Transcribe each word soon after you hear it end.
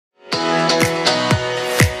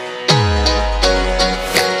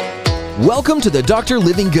Welcome to the Dr.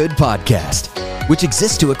 Living Good podcast, which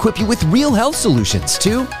exists to equip you with real health solutions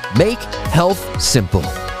to make health simple.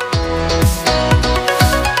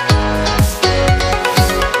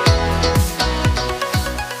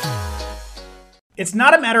 It's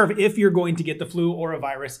not a matter of if you're going to get the flu or a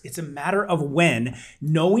virus. It's a matter of when.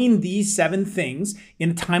 Knowing these 7 things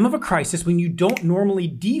in a time of a crisis when you don't normally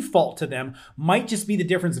default to them might just be the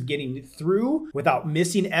difference of getting through without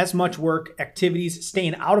missing as much work, activities,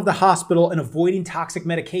 staying out of the hospital, and avoiding toxic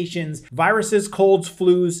medications. Viruses, colds,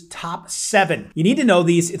 flus, top 7. You need to know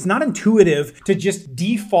these. It's not intuitive to just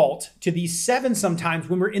default to these 7 sometimes.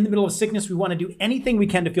 When we're in the middle of sickness, we want to do anything we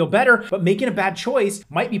can to feel better, but making a bad choice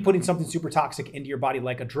might be putting something super toxic into your body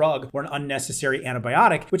like a drug or an unnecessary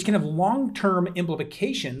antibiotic, which can have long-term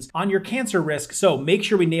implications on your cancer risk. So make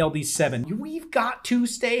sure we nail these 7. We've got to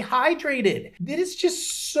stay hydrated. It is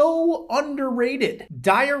just so underrated.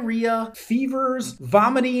 Diarrhea, fevers,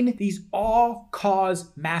 vomiting, these all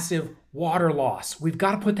cause massive water loss. We've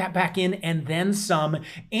got to put that back in and then some,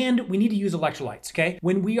 and we need to use electrolytes, okay?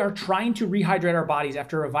 When we are trying to rehydrate our bodies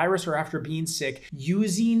after a virus or after being sick,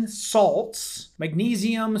 using salts,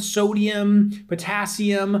 magnesium, sodium,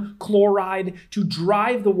 potassium, chloride to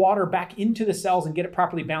drive the water back into the cells and get it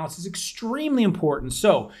properly balanced is extremely important.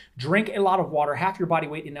 So drink a lot of water, half your body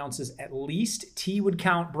weight in ounces at least. Tea would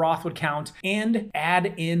count, broth would count, and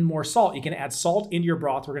add in more salt. You can add salt into your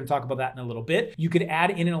broth. We're going to talk about that in a little bit. You could add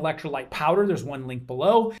in an electrolyte powder, there's one link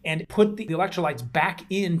below, and put the electrolytes back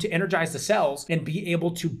in to energize the cells and be able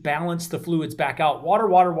to balance the fluids back out. Water,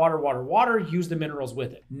 water, water, water, water, use the minerals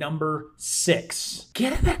with it. Number 6,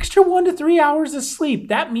 get an extra 1 to 3 hours of sleep.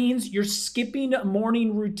 That means you're skipping a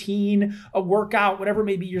morning routine, a workout, whatever it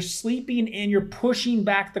may be. You're sleeping and you're pushing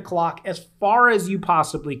back the clock as far as you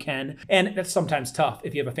possibly can. And that's sometimes tough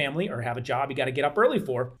if you have a family or have a job you got to get up early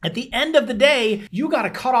for. At the end of the day, you got to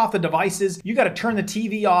cut off the devices. You got to turn the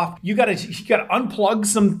TV off. You got to unplug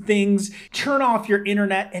some things, turn off your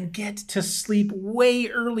internet, and get to sleep way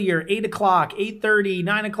earlier. 8 o'clock, 8:30,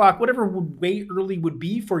 9 o'clock, whatever way early would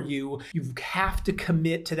be for you. You have to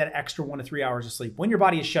commit to that extra 1 to 3 hours of sleep. When your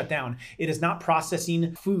body is shut down, it is not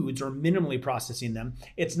processing foods or minimally processing them.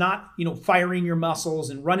 It's not, firing your muscles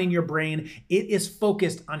and running your brain. It is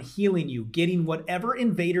focused on healing you, getting whatever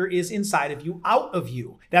invader is inside of you out of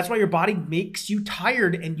you. That's why your body makes you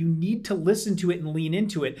tired and you need to listen to it and lean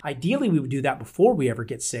into it. Ideally, we would do that before we ever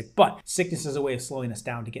get sick, but sickness is a way of slowing us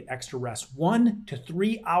down to get extra rest. 1 to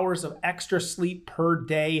 3 hours of extra sleep per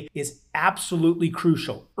day is absolutely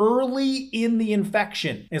crucial. Early in the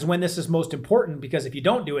infection is when this is most important, because if you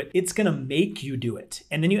don't do it, it's going to make you do it.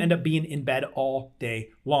 And then you end up being in bed all day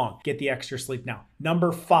long. Get the extra sleep now.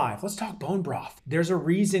 Number 5, let's talk bone broth. There's a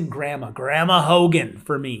reason Grandma Hogan,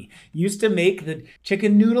 for me, used to make the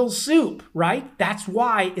chicken noodle soup, right? That's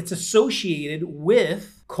why it's associated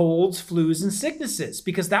with colds, flus, and sicknesses,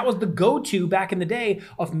 because that was the go-to back in the day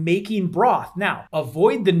of making broth. Now,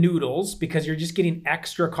 avoid the noodles because you're just getting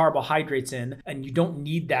extra carbohydrates in and you don't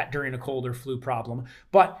need that during a cold or flu problem.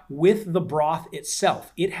 But with the broth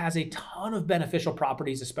itself, it has a ton of beneficial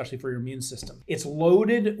properties, especially for your immune system. It's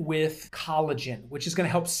loaded with collagen, which is going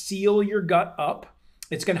to help seal your gut up.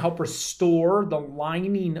 It's going to help restore the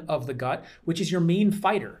lining of the gut, which is your main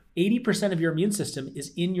fighter. 80% of your immune system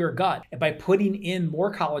is in your gut. And by putting in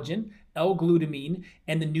more collagen, L-glutamine,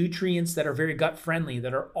 and the nutrients that are very gut friendly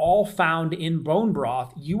that are all found in bone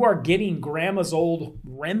broth, you are getting grandma's old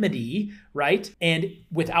remedy, right? And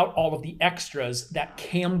without all of the extras that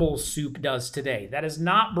Campbell's soup does today. That is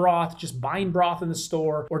not broth, just buying broth in the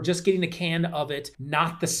store or just getting a can of it.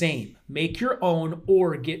 Not the same. Make your own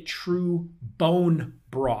or get true bone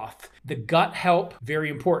broth. The gut help, very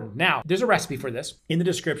important. Now, there's a recipe for this in the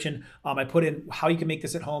description. I put in how you can make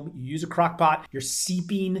this at home. You use a crock pot. You're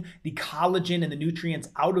seeping the collagen and the nutrients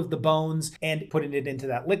out of the bones and putting it into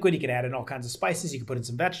that liquid. You can add in all kinds of spices. You can put in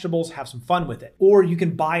some vegetables, have some fun with it. Or you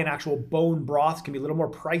can buy an actual bone broth. It can be a little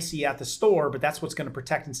more pricey at the store, but that's what's going to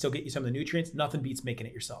protect and still get you some of the nutrients. Nothing beats making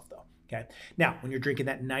it yourself though. Okay. Now, when you're drinking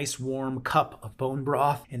that nice warm cup of bone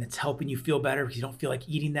broth and it's helping you feel better because you don't feel like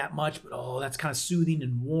eating that much, but that's kind of soothing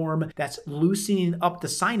and warm. That's loosening up the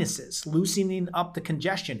sinuses, loosening up the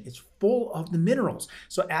congestion. It's full of the minerals.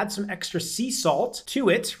 So add some extra sea salt to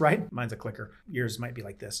it, right? Mine's a clicker. Yours might be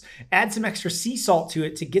like this. Add some extra sea salt to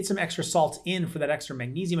it to get some extra salts in for that extra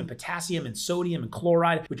magnesium and potassium and sodium and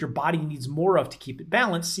chloride, which your body needs more of to keep it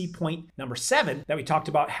balanced. See point number 7 that we talked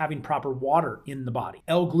about, having proper water in the body.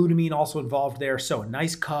 L-glutamine also involved there. So a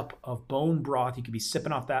nice cup of bone broth. You could be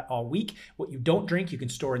sipping off that all week. What you don't drink, you can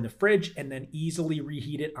store in the fridge and then easily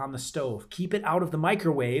reheat it on the stove. Keep it out of the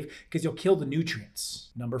microwave because you'll kill the nutrients.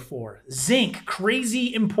 Number 4. ionophore. Zinc,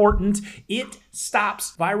 crazy important. It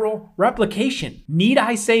stops viral replication. Need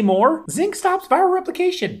I say more? Zinc stops viral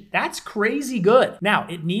replication. That's crazy good. Now,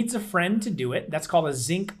 it needs a friend to do it. That's called a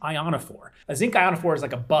zinc ionophore. A zinc ionophore is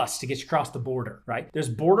like a bus to get you across the border, right? There's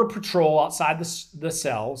border patrol outside the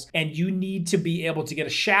cells, and you need to be able to get a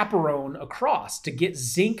chaperone across. To get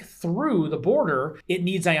zinc through the border, it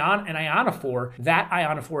needs an ionophore. That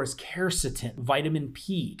ionophore is quercetin, vitamin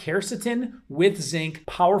P. Quercetin with zinc,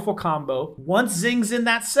 powerful combo. Once zinc's in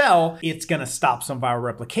that cell, it's gonna stop some viral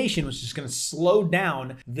replication, which is gonna slow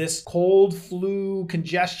down this cold, flu,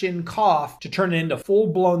 congestion, cough to turn it into a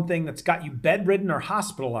full-blown thing that's got you bedridden or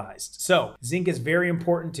hospitalized. So zinc is very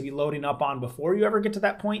important to be loading up on before you ever get to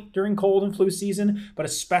that point during cold and flu season, but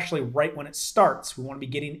especially right when it starts. We want to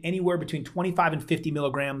be getting anywhere between 25 and 50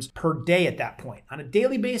 milligrams per day at that point. On a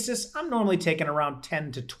daily basis, I'm normally taking around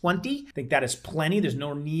 10 to 20. I think that is plenty. There's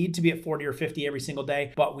no need to be at 40 or 50 every single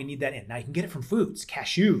day, but we need that in. Now you can get it from foods.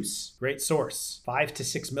 Cashews, great source, 5 to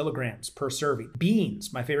 6 milligrams per serving.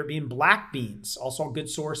 Beans, my favorite being black beans, also a good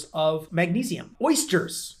source of magnesium.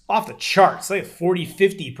 Oysters, off the charts. They have 40,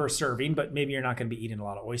 50 per serving, but maybe you're not going to be eating a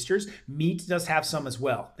lot of oysters. Meat does have some as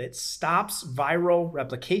well. It stops viral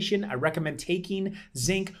replication. I recommend taking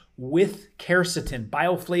zinc with quercetin,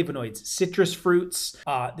 bioflavonoids, citrus fruits.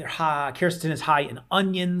 Quercetin is high in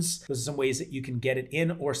onions. Those are some ways that you can get it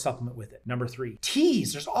in or supplement with it. Number 3,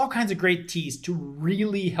 teas. There's all kinds of great teas to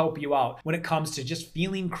really help you out when it comes to just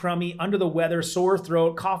feeling crummy, under the weather, sore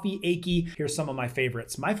throat, coffee, achy. Here's some of my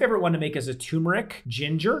favorites. My favorite one to make is a turmeric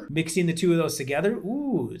ginger. Mixing the two of those together,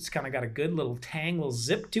 ooh, it's kind of got a good little tang, little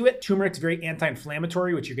zip to it. Turmeric's very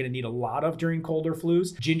anti-inflammatory, which you're going to need a lot of during colder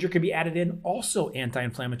flus. Ginger can be added in, also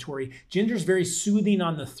anti-inflammatory. Ginger is very soothing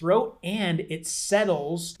on the throat, and it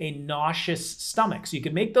settles a nauseous stomach. So you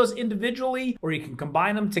can make those individually, or you can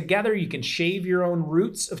combine them together. You can shave your own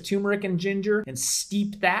roots of turmeric and ginger and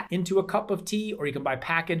steep that into a cup of tea, or you can buy a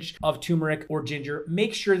package of turmeric or ginger.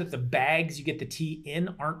 Make sure that the bags you get the tea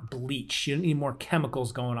in aren't bleached. You don't need more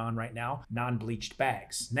chemicals going on right now. Non-bleached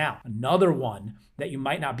bags. Now, another one that you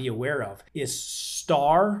might not be aware of is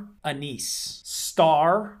star anise.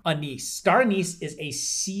 Star anise. Star anise is a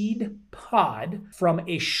seed pod from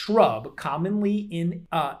a shrub commonly in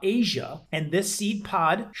Asia. And this seed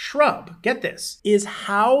pod shrub, get this, is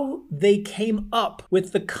how they came up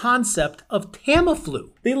with the concept of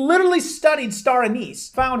Tamiflu. They literally studied star anise,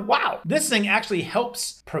 found, wow, this thing actually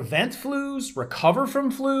helps prevent flus, recover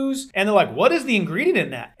from flus. And they're like, what is the ingredient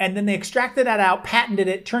in that? And then they extracted that out, patented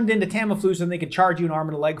it, turned it into Tamiflu, so they could charge you an arm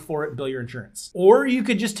and a leg for it and bill your insurance. Or you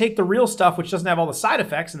could just take the real stuff, which doesn't have all the side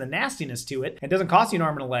effects and the nastiness to it, and doesn't cost you an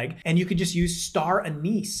arm and a leg, and you could just use star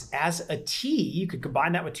anise as a tea. You could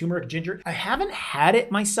combine that with turmeric, ginger. I haven't had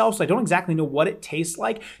it myself, so I don't exactly know what it tastes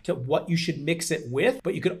like to what you should mix it with,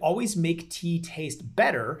 but you could always make tea taste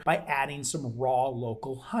better by adding some raw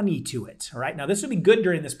local honey to it. All right, now this would be good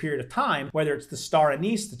during this period of time, whether it's the star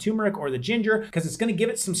anise, the turmeric, or the ginger, because it's going to give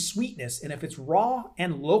it some sweetness. And if it's raw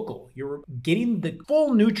and local, you're getting the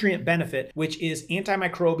full nutrient benefit, which is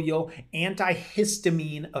antimicrobial,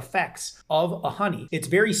 antihistamine effects of a honey. It's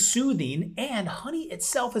very soothing, and honey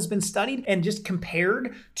itself has been studied and just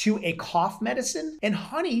compared to a cough medicine. And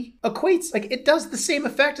honey equates, like it does the same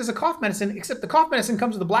effect as a cough medicine, except the cough medicine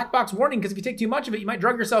comes with a black box warning, because if you take too much of it, you might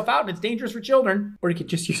drug yourself out and it's dangerous for children. Or you could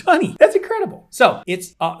just use honey. That's incredible. So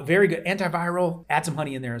it's very good. Antiviral, add some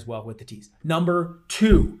honey in there as well with the teas. Number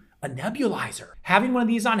 2, a nebulizer. Having one of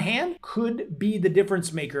these on hand could be the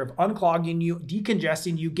difference maker of unclogging you,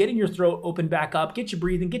 decongesting you, getting your throat open back up, get you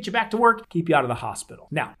breathing, get you back to work, keep you out of the hospital.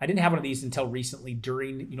 Now, I didn't have one of these until recently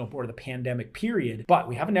during, more of the pandemic period, but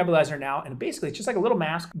we have a nebulizer now, and basically it's just like a little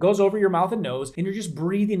mask, goes over your mouth and nose, and you're just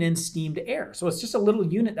breathing in steamed air. So it's just a little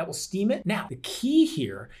unit that will steam it. Now, the key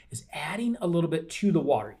here is adding a little bit to the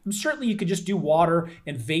water. And certainly you could just do water,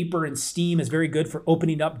 and vapor and steam is very good for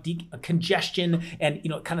opening up congestion and,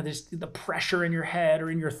 kind of the pressure in your head or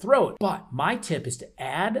in your throat. But my tip is to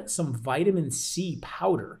add some vitamin C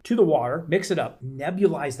powder to the water, mix it up,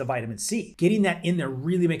 nebulize the vitamin C. Getting that in there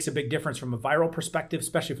really makes a big difference from a viral perspective,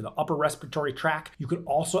 especially for the upper respiratory tract. You could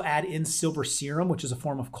also add in silver serum, which is a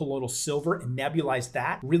form of colloidal silver, and nebulize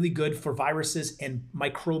that. Really good for viruses and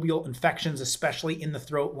microbial infections, especially in the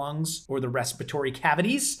throat, lungs, or the respiratory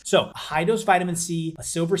cavities. So a high dose vitamin C, a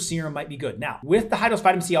silver serum might be good. Now, with the high dose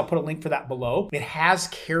vitamin C, I'll put a link for that below. It has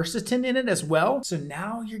quercetin quercetin in it as well. So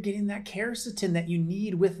now you're getting that quercetin that you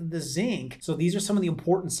need with the zinc. So these are some of the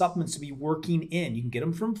important supplements to be working in. You can get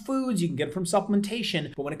them from foods, you can get them from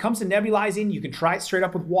supplementation, but when it comes to nebulizing, you can try it straight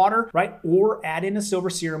up with water, right? Or add in a silver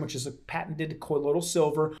serum, which is a patented colloidal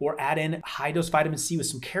silver, or add in high dose vitamin C with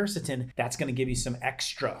some quercetin. That's going to give you some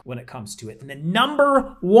extra when it comes to it. And then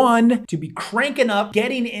number one, to be cranking up,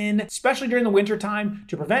 getting in, especially during the winter time,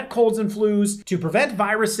 to prevent colds and flus, to prevent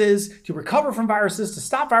viruses, to recover from viruses, to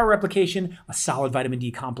stop viral replication, a solid vitamin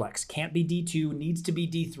D complex. Can't be D2, needs to be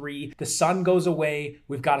D3. The sun goes away,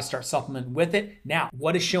 we've got to start supplementing with it. Now,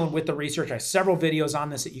 what is shown with the research? I have several videos on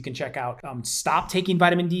this that you can check out. Stop taking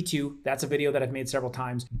vitamin D2. That's a video that I've made several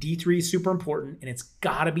times. D3 is super important, and it's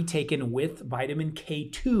got to be taken with vitamin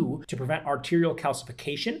K2 to prevent arterial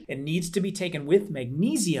calcification. It needs to be taken with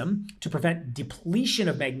magnesium to prevent depletion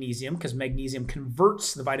of magnesium, because magnesium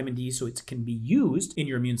converts the vitamin D so it can be used in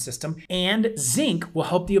your immune system. And zinc will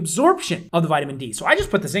help the absorption of the vitamin D. So I just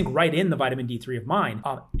put the zinc right in the vitamin D3 of mine,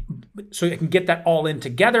 so I can get that all in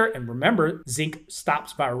together. And remember, zinc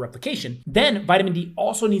stops viral replication. Then vitamin D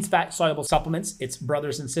also needs fat-soluble supplements. It's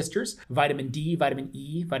brothers and sisters. Vitamin D, vitamin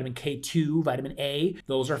E, vitamin K2, vitamin A.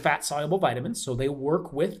 Those are fat-soluble vitamins, so they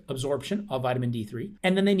work with absorption of vitamin D3.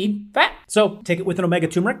 And then they need fat. So take it with an omega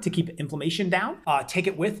turmeric to keep inflammation down. Take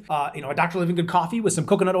it with a Dr. Livingood coffee with some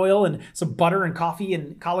coconut oil and some butter and coffee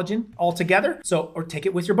and collagen all together. So, or take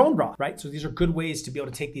it with your bone broth, right? So these are good ways to be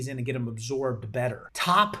able to take these in and get them absorbed better.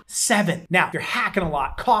 Top 7. Now, if you're hacking a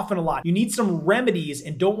lot, coughing a lot, you need some remedies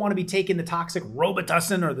and don't want to be taking the toxic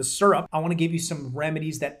Robitussin or the syrup. I want to give you some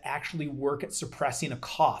remedies that actually work at suppressing a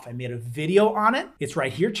cough. I made a video on it. It's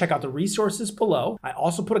right here. Check out the resources below. I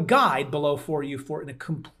also put a guide below for you for a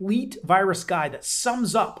complete virus guide that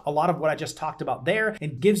sums up a lot of what I just talked about there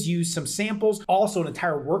and gives you some samples. Also an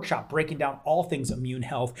entire workshop breaking down all things immune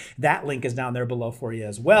health. That link is down there below for you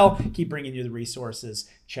as well. Keep bringing you the resources.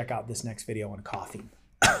 Check out this next video on coffee.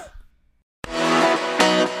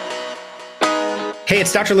 Hey,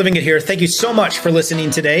 it's Dr. Livingood here. Thank you so much for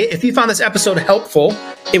listening today. If you found this episode helpful,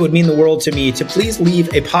 it would mean the world to me to please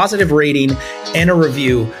leave a positive rating and a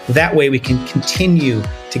review. That way we can continue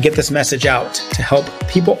to get this message out to help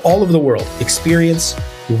people all over the world experience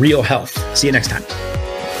real health. See you next time.